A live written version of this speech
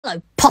Hello,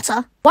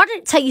 Potter. Why did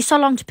it take you so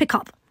long to pick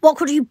up? What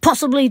could you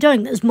possibly be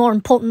doing that is more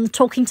important than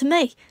talking to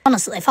me?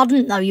 Honestly, if I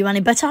didn't know you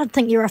any better, I'd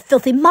think you're a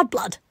filthy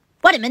mudblood.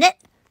 Wait a minute.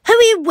 Who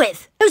are you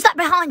with? Who's that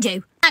behind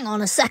you? Hang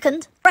on a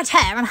second. Red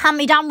hair and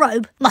hand-me-down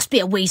robe? Must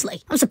be a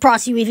Weasley. I'm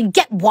surprised you even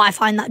get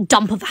Wi-Fi in that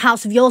dump of a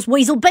house of yours,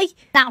 Weaselby.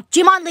 Now, do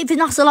you mind leaving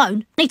us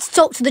alone? I need to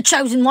talk to the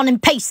Chosen One in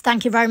peace,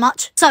 thank you very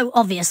much. So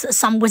obvious that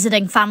some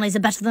wizarding families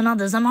are better than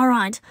others, am I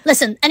right?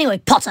 Listen, anyway,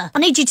 Potter, I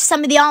need you to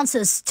send me the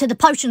answers to the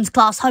potions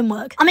class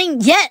homework. I mean,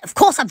 yeah, of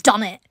course I've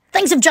done it.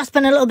 Things have just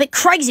been a little bit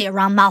crazy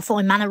around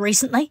Malfoy Manor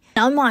recently.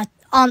 You know, my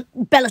Aunt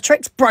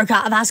Bellatrix broke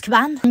out of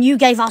Azkaban, and you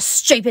gave our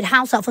stupid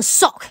house elf a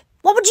sock.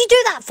 What would you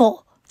do that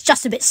for? It's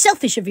just a bit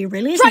selfish of you,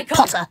 really, isn't it,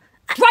 Potter?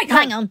 Draco!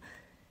 Hang on.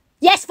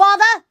 Yes,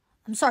 Father?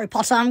 I'm sorry,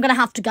 Potter, I'm going to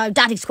have to go.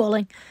 Daddy's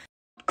calling.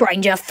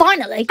 Granger,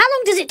 finally. How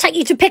long does it take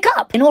you to pick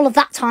up? In all of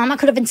that time, I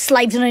could have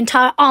enslaved an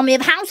entire army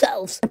of house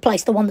elves.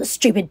 Replace the one that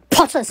stupid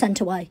Potter sent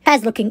away.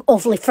 Hair's looking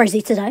awfully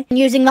frizzy today. And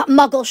using that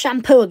muggle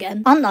shampoo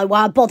again. I don't know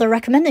why I bother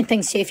recommending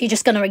things to you if you're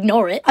just going to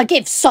ignore it. I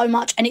give so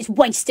much and it's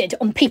wasted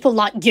on people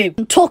like you.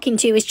 And talking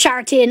to you is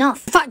charity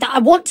enough. The fact that I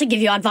want to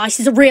give you advice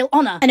is a real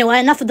honour. Anyway,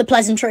 enough of the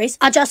pleasantries.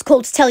 I just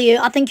called to tell you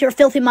I think you're a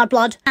filthy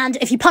mudblood. And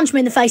if you punch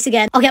me in the face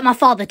again, I'll get my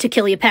father to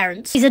kill your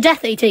parents. He's a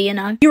Death Eater, you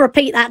know. You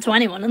repeat that to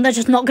anyone and they're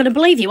just not going to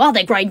believe you, are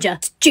they, Granger?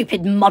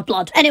 Stupid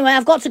mudblood. Anyway,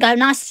 I've got to go.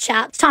 Nice to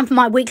chat. It's time for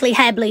my weekly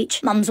hair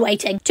bleach. Mum's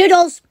waiting.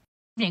 Toodles.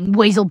 Evening,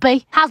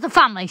 Weaselby. How's the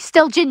family?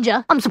 Still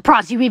ginger? I'm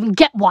surprised you even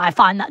get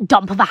Wi-Fi in that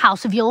dump of a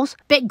house of yours.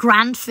 Bit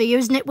grand for you,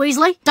 isn't it,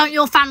 Weasley? Don't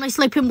your family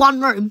sleep in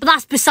one room? But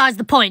that's besides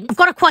the point. I've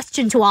got a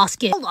question to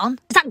ask you. Hold on.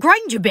 Is that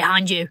Granger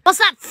behind you? What's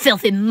that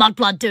filthy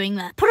mudblood doing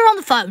there? Put her on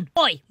the phone.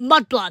 Oi,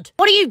 mudblood.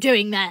 What are you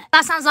doing there?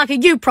 That sounds like a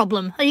you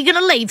problem. Are you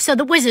going to leave so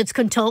the wizards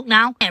can talk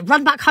now? Yeah,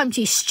 run back home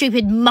to your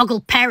stupid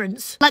muggle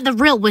parents. Let the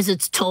real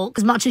wizards talk,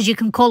 as much as you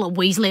can call a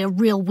Weasley a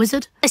real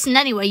wizard. Listen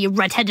anyway, you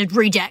red-headed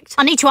reject.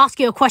 I need to ask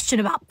you a question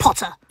about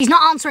Potter. He's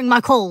not answering my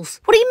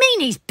calls. What do you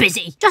mean he's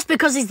busy? Just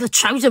because he's the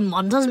chosen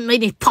one doesn't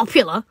mean he's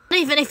popular. And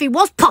even if he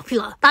was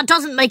popular, that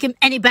doesn't make him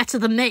any better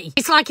than me.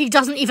 It's like he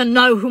doesn't even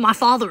know who my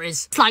father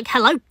is. It's like,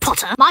 hello,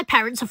 Potter. My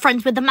parents are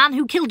friends with the man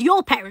who killed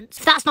your parents.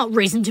 If that's not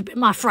reason to be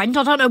my friend,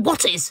 I don't know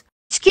what is.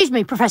 Excuse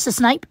me, Professor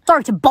Snape.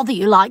 Sorry to bother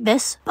you like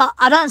this, but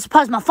I don't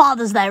suppose my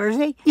father's there, is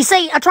he? You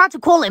see, I tried to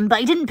call him, but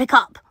he didn't pick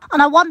up,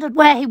 and I wondered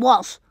where he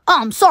was. Oh,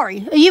 I'm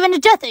sorry. Are you in a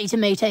Death Eater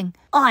meeting?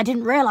 Oh, I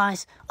didn't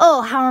realise.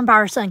 Oh, how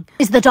embarrassing.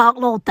 Is the Dark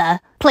Lord there?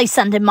 Please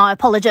send him my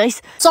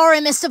apologies. Sorry,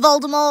 Mr.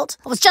 Voldemort.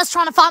 I was just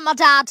trying to find my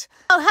dad.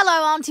 Oh,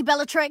 hello, Auntie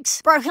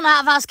Bellatrix. Broken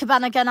out of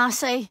Azkaban again, I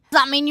see.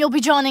 Does that mean you'll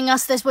be joining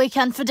us this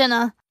weekend for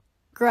dinner?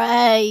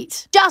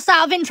 Great. Just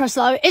out of interest,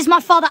 though, is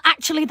my father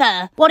actually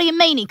there? What do you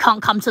mean he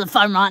can't come to the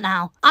phone right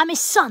now? I'm his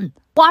son.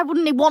 Why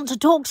wouldn't he want to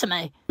talk to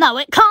me? No,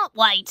 it can't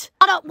wait.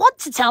 I don't want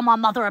to tell my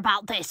mother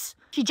about this.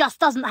 She just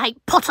doesn't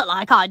hate Potter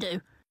like I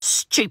do.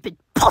 Stupid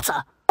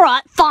Potter. All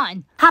right,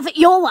 fine. Have it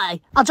your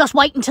way. I'll just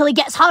wait until he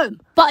gets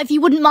home. But if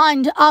you wouldn't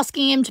mind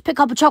asking him to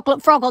pick up a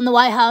chocolate frog on the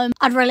way home,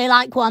 I'd really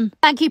like one.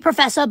 Thank you,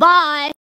 Professor. Bye.